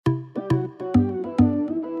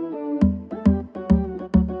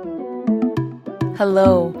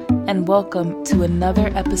Hello, and welcome to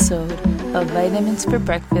another episode of Vitamins for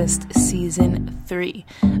Breakfast Season 3.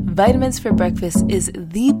 Vitamins for Breakfast is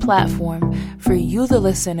the platform for you, the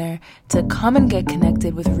listener, to come and get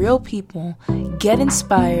connected with real people, get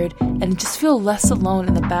inspired, and just feel less alone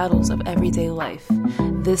in the battles of everyday life.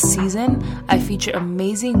 This season, I feature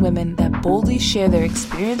amazing women that boldly share their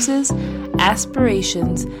experiences,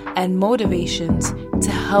 aspirations, and motivations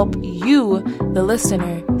to help you, the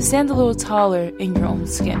listener, stand a little taller in your own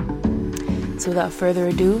skin. So without further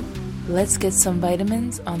ado, let's get some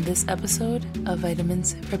vitamins on this episode of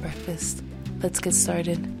Vitamins for Breakfast. Let's get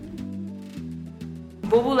started.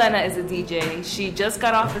 Bubu Lena is a DJ. She just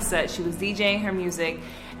got off the set. She was DJing her music,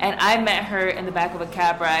 and I met her in the back of a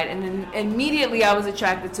cab ride, and then immediately I was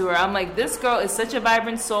attracted to her. I'm like, this girl is such a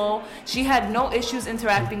vibrant soul. She had no issues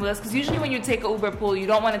interacting with us, because usually when you take an Uber pool, you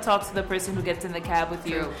don't want to talk to the person who gets in the cab with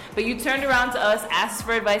you. But you turned around to us, asked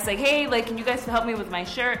for advice, like, hey, can you guys help me with my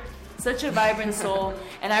shirt? Such a vibrant soul,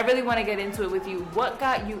 and I really want to get into it with you. What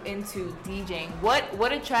got you into DJing?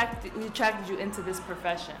 What attracted you into this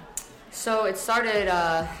profession? So it started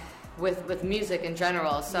with music in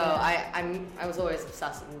general. So yeah. I was always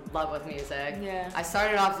obsessed in love with music. Yeah. I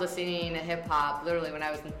started off listening to hip hop literally when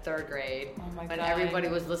I was in third grade. Oh my when God. Everybody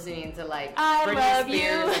was listening to I Britney love Spears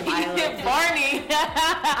you. And I love Barney.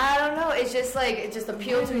 I don't know. It's just it just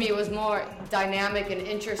appealed to me. It was more dynamic and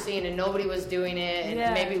interesting, and nobody was doing it,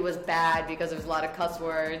 and maybe it was bad because there was a lot of cuss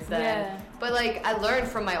words. But I learned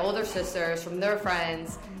from my older sisters, from their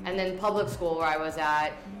friends, and then public school where I was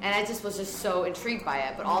at, and I just was so intrigued by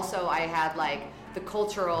it. But also I had the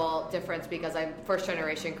cultural difference because I'm first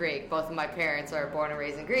generation Greek. Both of my parents are born and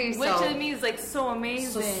raised in Greece. Which to me is so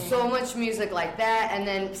amazing. So much music like that, and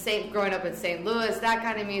then growing up in St. Louis, that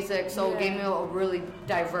kind of music. So it gave me a really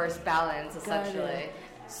diverse balance essentially.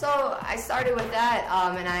 So I started with that,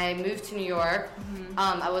 and I moved to New York. Mm-hmm.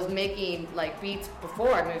 I was making beats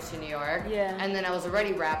before I moved to New York, and then I was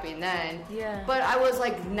already rapping then. Yeah. But I was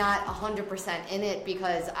not 100% in it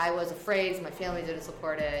because I was afraid, so my family didn't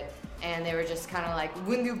support it, and they were just kind of like,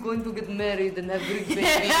 when you going to get married and have big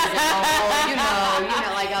babies,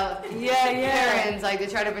 parents they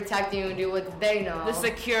try to protect you and do what they know. The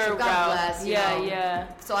secure so God route. Bless, you know.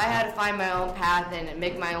 So I had to find my own path and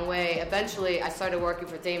make my own way. Eventually, I started working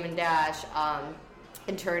for Damon Dash,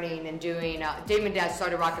 interning and doing. Damon Dash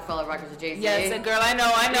started Rockefeller Records with Jay-Z. Yes, girl, I know.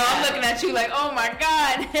 Yeah. I'm looking at you oh my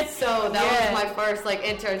God. So that was my first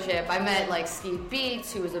internship. I met Skeet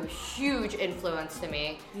Beats, who was a huge influence to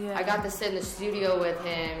me. Yeah. I got to sit in the studio with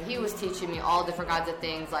him. He was teaching me all different kinds of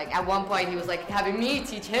things. At one point, he was having me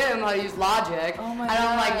teach him how to use Logic. Oh my God.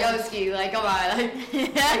 And I'm yo, Skeet, come on. He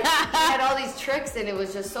had all these tricks, and it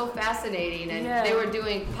was just so fascinating. And they were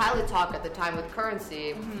doing Pilot Talk at the time with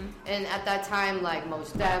Currency. Mm-hmm. And at that time,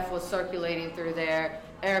 Mos Def was circulating through there.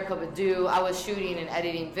 Erykah Badu. I was shooting and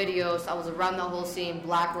editing videos. I was around the whole scene.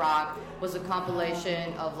 Black Rock was a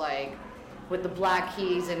compilation of with the Black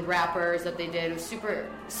Keys and rappers that they did. It was super,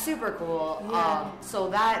 super cool. Yeah. So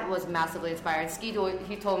that was massively inspiring. Ski,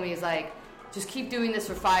 he told me, he's just keep doing this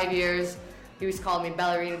for 5 years. He was calling me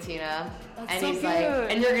Ballerina Tina. That's and so he's cute.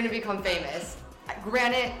 and you're going to become famous.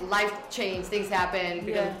 Granted, life changed, things happened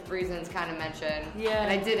because of reasons kind of mentioned,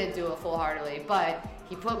 and I didn't do it full-heartedly, but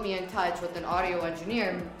he put me in touch with an audio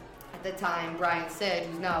engineer at the time, Brian Sid,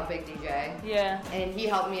 who's now a big DJ, and he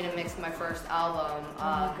helped me to mix my first album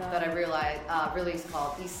that I released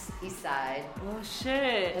called East Side. Oh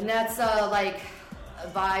shit! And that's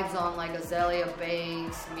vibes on Azalea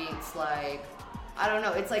Banks meets I don't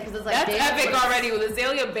know. It's because it's that's epic already with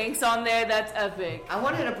Azalea Banks on there. That's epic. I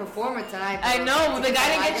wanted to perform it tonight. I know. The guy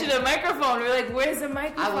didn't get you the microphone. We were like, "Where's the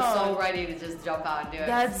microphone?" I was so ready to just jump out and do it.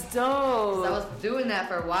 That's dope. So I was doing that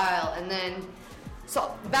for a while, and then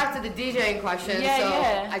back to the DJing question.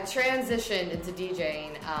 I transitioned into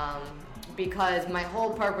DJing because my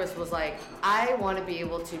whole purpose was I want to be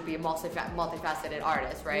able to be a multifaceted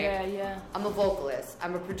artist, right? Yeah. I'm a vocalist.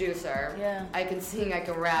 I'm a producer. Yeah. I can sing. I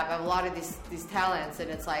can rap. I have a lot of these talents, and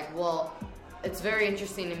it's it's very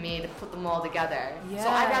interesting to me to put them all together. Yeah. So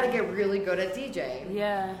I got to get really good at DJing.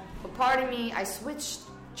 Yeah. But part of me, I switched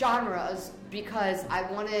genres because I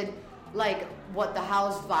wanted what the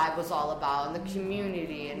house vibe was all about, and the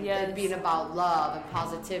community, and it being about love and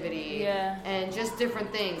positivity, and just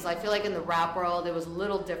different things. I feel in the rap world it was a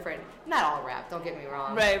little different. Not all rap, don't get me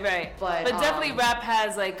wrong. Right. But definitely rap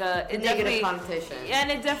has a negative connotation. Yeah,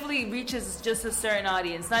 and it definitely reaches just a certain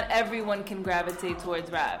audience. Not everyone can gravitate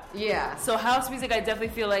towards rap. Yeah. So house music, I definitely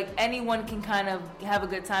feel anyone can kind of have a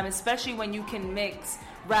good time, especially when you can mix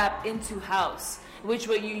rap into house. which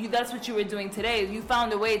that's what you were doing today. You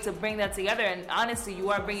found a way to bring that together, and honestly, you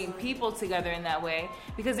are bringing people together in that way,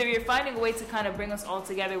 because if you're finding a way to kind of bring us all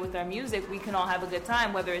together with our music, we can all have a good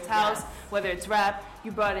time, whether it's house, whether it's rap,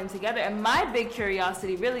 you brought it in together. And my big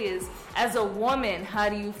curiosity really is, as a woman, how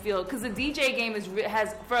do you feel? Because the DJ game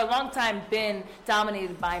has for a long time been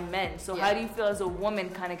dominated by men, so how do you feel as a woman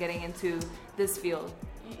kind of getting into this field?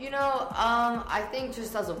 You know, I think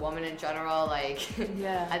just as a woman in general, like,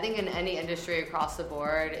 I think in any industry across the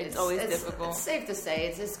board, it's always difficult. It's safe to say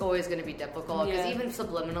it's always going to be difficult, because even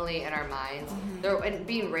subliminally in our minds, and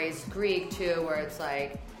being raised Greek too, where it's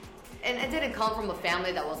like, and it didn't come from a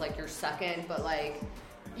family that was like your second, but like,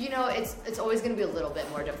 you know, it's always going to be a little bit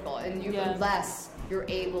more difficult, and unless you're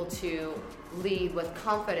able to lead with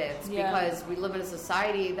confidence, because we live in a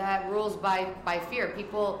society that rules by fear.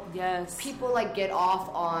 People like get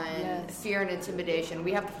off on fear and intimidation.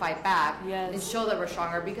 We have to fight back and show that we're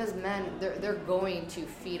stronger, because men, they're going to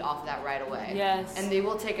feed off that right away, and they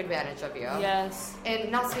will take advantage of you,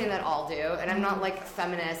 and not saying that all do, and I'm not like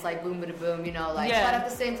feminist, like boom bada boom, you know, like, but at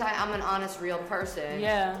the same time, I'm an honest, real person,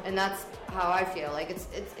 and that's how I feel. Like,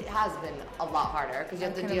 it has been a lot harder, because you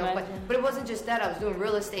have to deal with, but it wasn't just that. I was doing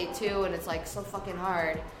real estate too, and it's like so fucking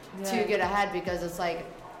hard to get ahead, because it's like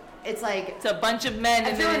it's a bunch of men.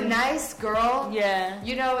 If you're a nice girl,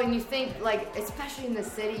 you know, and you think, like, especially in the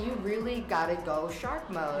city, you really gotta go shark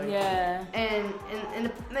mode. And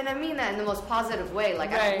I mean that in the most positive way.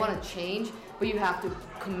 Like, I don't want to change, but you have to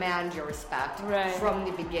command your respect from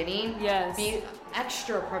the beginning. Be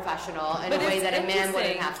extra professional in a way that a man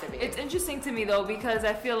wouldn't have to be. It's interesting to me, though, because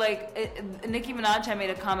I feel like Nicki Minaj had made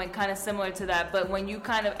a comment kind of similar to that, but when you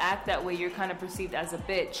kind of act that way, you're kind of perceived as a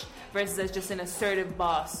bitch versus as just an assertive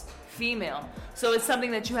boss female. So it's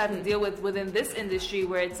something that you have to deal with within this industry,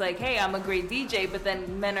 where it's like, hey, I'm a great DJ, but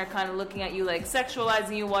then men are kind of looking at you like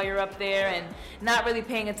sexualizing you while you're up there, and not really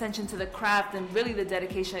paying attention to the craft and really the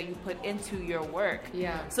dedication that you put into your work.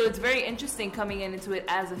 So it's very interesting coming into it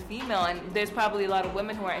as a female, and there's probably a lot of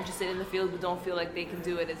women who are interested in the field but don't feel like they can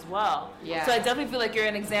do it as well. So I definitely feel like you're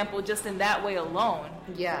an example just in that way alone.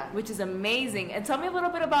 Which is amazing. And tell me a little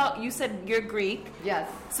bit about, you said you're Greek.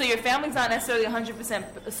 So your family's not necessarily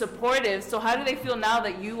 100% supportive. So how do they feel now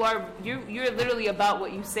that you're literally about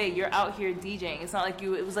what you say? You're out here DJing. It's not like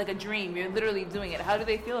it was like a dream. You're literally doing it. How do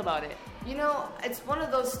they feel about it? You know, it's one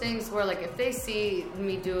of those things where, like, if they see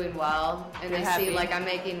me doing well and they see, like, I'm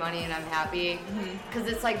making money and I'm happy, because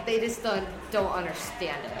it's like they just don't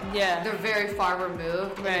understand it. They're very far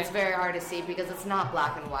removed, and it's very hard to see, because it's not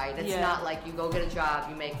black and white. It's not like you go get a job,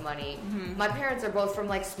 you make money. My parents are both from,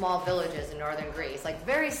 like, small villages in northern Greece, like,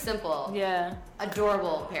 very simple,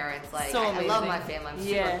 adorable parents. Like, so I love my family. I'm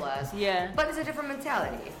super blessed. But it's a different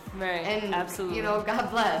mentality. And absolutely, you know,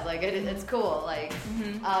 God bless. Like, it's cool. Like,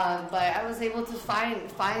 but I was able to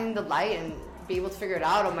find the light and be able to figure it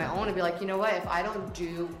out on my own, and be like, you know what? If I don't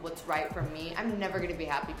do what's right for me, I'm never going to be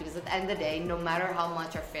happy, because at the end of the day, no matter how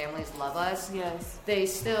much our families love us, they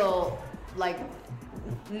still, like,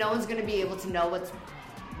 no one's going to be able to know what's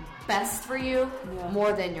best for you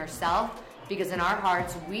more than yourself. Because in our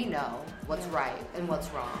hearts, we know what's right and what's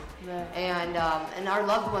wrong. And our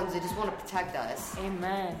loved ones, they just want to protect us.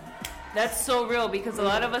 Amen. That's so real, because a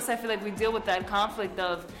lot of us, I feel like we deal with that conflict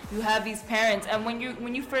of, you have these parents, and when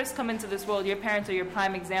you first come into this world, your parents are your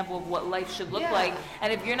prime example of what life should look like,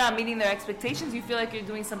 and if you're not meeting their expectations, you feel like you're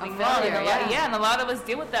doing something wrong. And a lot of us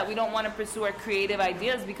deal with that. We don't want to pursue our creative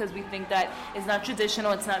ideas because we think that it's not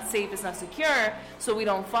traditional, it's not safe, it's not secure, so we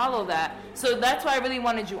don't follow that. So that's why I really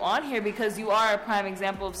wanted you on here, because you are a prime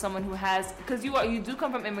example of someone who has, because you do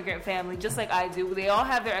come from immigrant family, just like I do. They all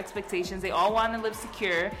have their expectations, they all want to live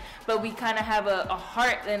secure, but we kind of have a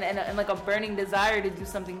heart and like a burning desire to do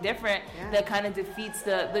something different that kind of defeats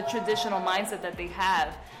the traditional mindset that they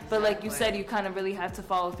have. But like you said, you kind of really have to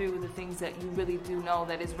follow through with the things that you really do know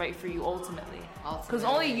that is right for you ultimately. Because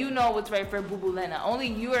only you know what's right for Bubulena. Only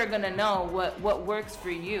you are going to know what works for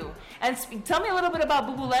you. And tell me a little bit about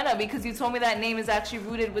Bubulena, because you told me that name is actually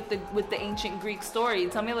rooted with the ancient Greek story.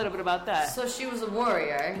 Tell me a little bit about that. So she was a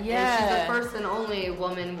warrior. And she's the first and only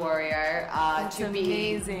woman warrior to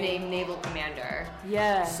be named naval commander.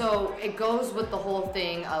 So it goes with the whole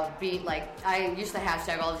thing of like, I used to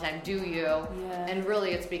hashtag all the time, do you? And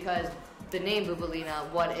really it's because the name Bubulena,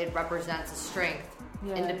 what it represents is strength,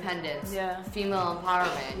 independence, female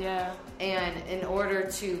empowerment. And in order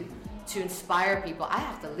to inspire people, I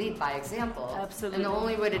have to lead by example. And the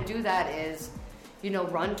only way to do that is, you know,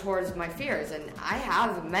 run towards my fears. And I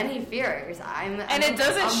have many fears. And it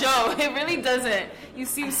doesn't show. It really doesn't. You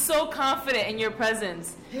seem so confident in your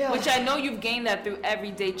presence, which I know you've gained that through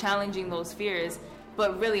every day challenging those fears.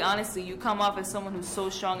 But really, honestly, you come off as someone who's so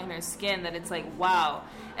strong in her skin that it's like, wow.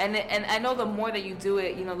 And I know the more that you do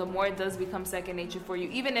it, you know, the more it does become second nature for you.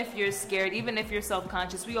 Even if you're scared, even if you're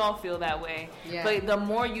self-conscious, we all feel that way. Yeah. But the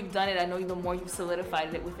more you've done it, I know the more you've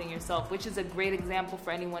solidified it within yourself, which is a great example for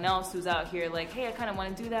anyone else who's out here like, hey, I kind of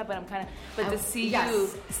want to do that, but to see you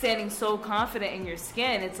standing so confident in your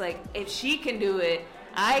skin, it's like, if she can do it,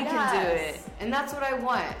 I can do it. And that's what I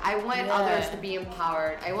want. I want others to be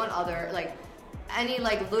empowered. I want any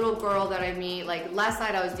like little girl that I meet, like last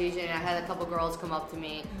night I was DJing and I had a couple girls come up to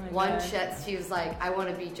me. She was like, I want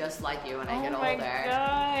to be just like you when I get older.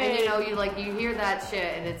 And you know, you hear that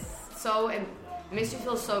shit and it's so, it makes you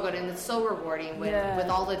feel so good and it's so rewarding with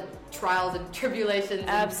all the trials and tribulations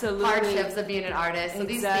and hardships of being an artist. So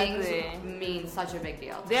these things mean such a big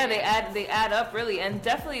deal. Yeah, they add up really, and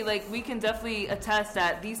definitely we can definitely attest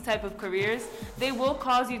that these type of careers, they will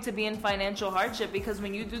cause you to be in financial hardship, because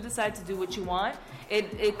when you do decide to do what you want,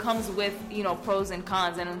 it comes with, you know, pros and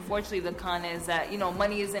cons. And unfortunately the con is that, you know,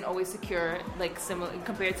 money isn't always secure, like similar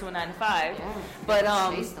compared to a 9 to 5. Yeah,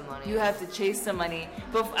 but chase the money. You have to chase the money.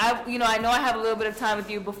 But I know I have a little bit of time with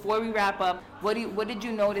you before we wrap up. What did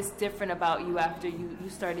you notice different about you after you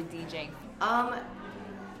started DJing?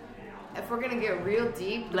 If we're gonna get real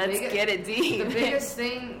deep, let's get it deep. The biggest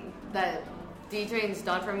thing that DJing's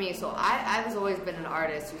done for me, so I've always been an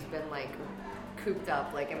artist who's been like cooped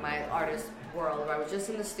up like in my artist world, where I was just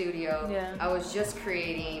in the studio. I was just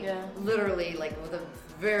creating, literally like with a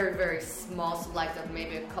very, very small select of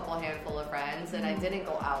maybe a couple handful of friends, and I didn't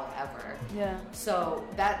go out ever. So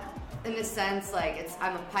that, in a sense, like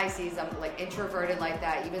I'm a Pisces, I'm like introverted like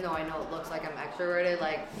that, even though I know it looks like I'm extroverted,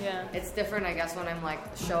 like it's different, I guess, when I'm like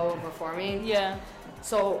show performing.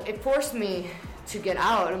 So it forced me to get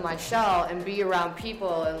out of my shell and be around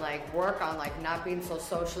people and like work on like not being so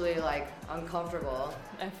socially like uncomfortable.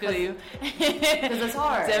 I feel you. Because it's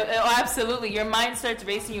hard. Absolutely. Your mind starts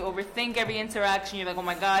racing. You overthink every interaction. You're like, oh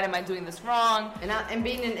my God, am I doing this wrong? And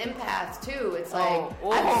being an empath too. It's like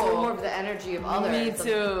I feel more of the energy of others. Me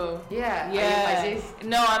too. Yeah.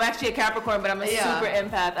 No, I'm actually a Capricorn, but I'm a super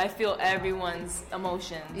empath. I feel everyone's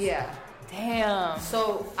emotions. Damn.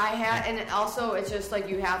 So and also it's just like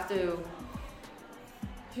you have to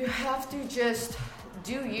just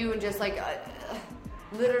do you and just like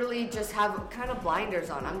literally just have kind of blinders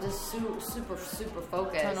on. I'm just super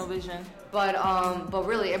focused. Tunnel vision. But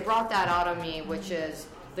really it brought that out of me, which is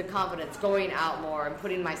the confidence, going out more and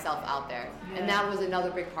putting myself out there. And that was another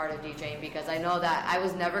big part of DJing, because I know that I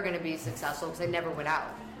was never going to be successful because I never went out.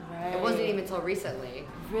 It wasn't even until recently.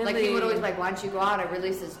 Really? Like people would always like, why don't you go out? I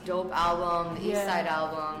released this dope album, the East Side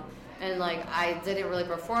album. And like I didn't really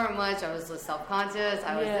perform much. I was self-conscious.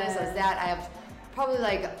 I was this, I was that. I have probably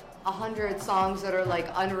like 100 songs that are like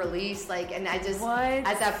unreleased. Like, and I just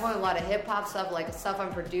at that point a lot of hip hop stuff, like stuff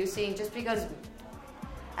I'm producing, just because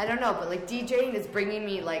I don't know. But like DJing is bringing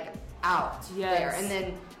me like out there, and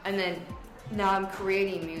then now I'm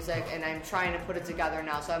creating music and I'm trying to put it together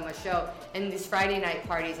now. So I'm a show, and these Friday night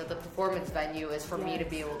parties at the performance venue is for me to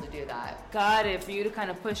be able to do that. Got it. For you to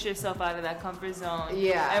kind of push yourself out of that comfort zone.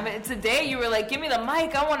 Yeah. I mean, today you were like, give me the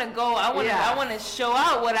mic. I want to go. I want to show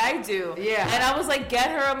out what I do. Yeah. And I was like,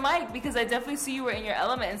 get her a mic, because I definitely see you were in your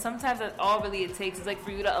element. And sometimes that's all really it takes is like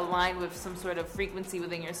for you to align with some sort of frequency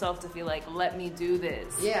within yourself to feel like, let me do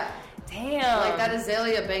this. Yeah. Damn. Like that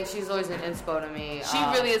Azalea Banks, she's always an inspo to me. She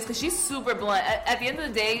really is, because she's super blunt. At the end of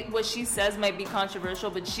the day, what she says might be controversial,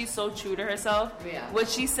 but she's so true to herself. What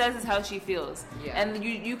she says is how she feels. And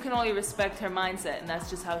you can only respect her mindset, and that's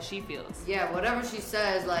just how she feels. Yeah, whatever she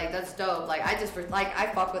says, like, that's dope. Like, I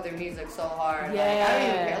fuck with her music so hard. Yeah. Like, I don't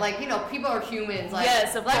even care. Like, you know, people are humans. Like,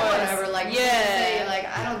 yes, of like course. Whatever. Like, say, like,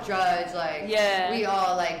 I don't judge. Like, we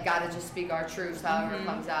all, like, gotta just speak our truths however it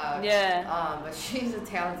comes out. But she's a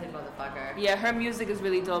talented motherfucker. Yeah, her music is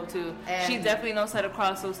really dope too. And she definitely knows how to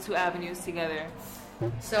cross those two avenues together.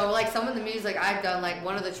 So like some of the music I've done, like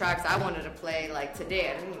one of the tracks I wanted to play like today,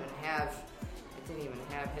 I didn't even have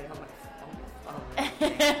it on my phone. I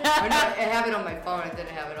have it on my phone, I didn't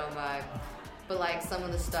have it on my, but like some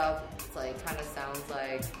of the stuff, it's like kind of sounds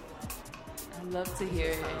like, I'd love to hear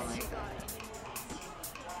it. Like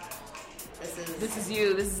this is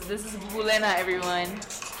you. This is Bulena, everyone.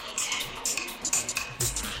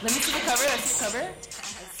 Let me see the cover. That's the cover.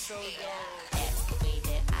 It's so dope.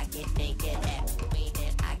 I get naked. I get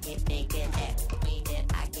naked. I get naked.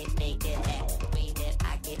 I get naked. I get naked.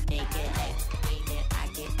 I get naked. I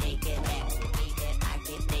get naked. I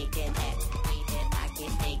get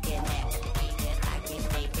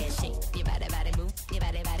naked. Shake your body, move your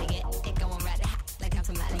body, get it going right hot like I'm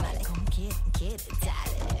somebody. Come get it,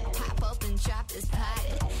 tight. Pop up and drop this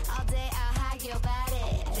party all day. I'll hide your body.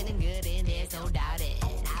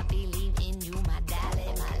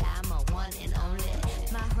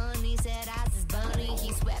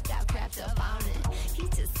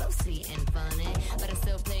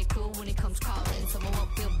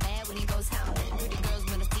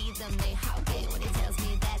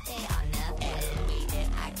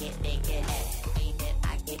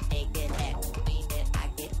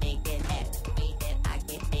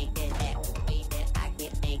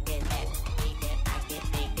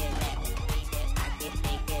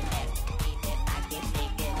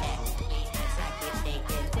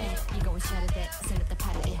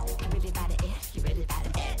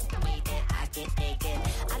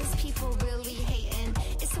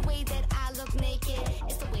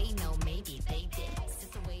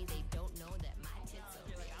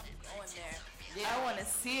 I want to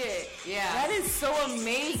see it. Yeah. That is so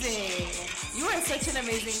amazing. You are such an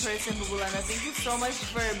amazing person, Bubulana. Thank you so much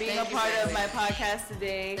for being a part of my podcast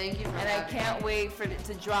today. Thank you for And I can't wait for it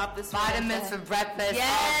to drop this Vitamins for breakfast.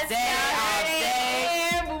 Yes, all day.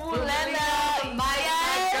 Bubulana. My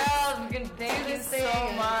girls, we can Thank do you this so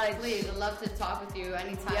thing. much. Please, I'd love to talk with you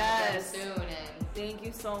anytime Yes. soon. And Thank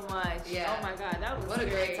you so much. Yeah. Oh my God, that was what a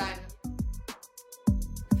great time.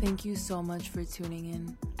 Thank you so much for tuning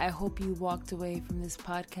in. I hope you walked away from this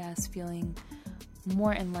podcast feeling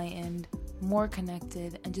more enlightened, more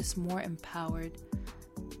connected, and just more empowered.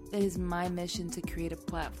 It is my mission to create a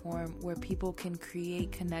platform where people can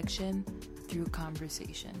create connection through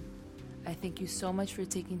conversation. I thank you so much for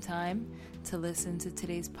taking time to listen to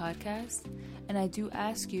today's podcast, and I do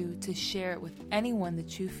ask you to share it with anyone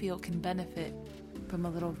that you feel can benefit from a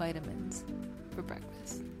little vitamins for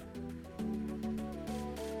breakfast.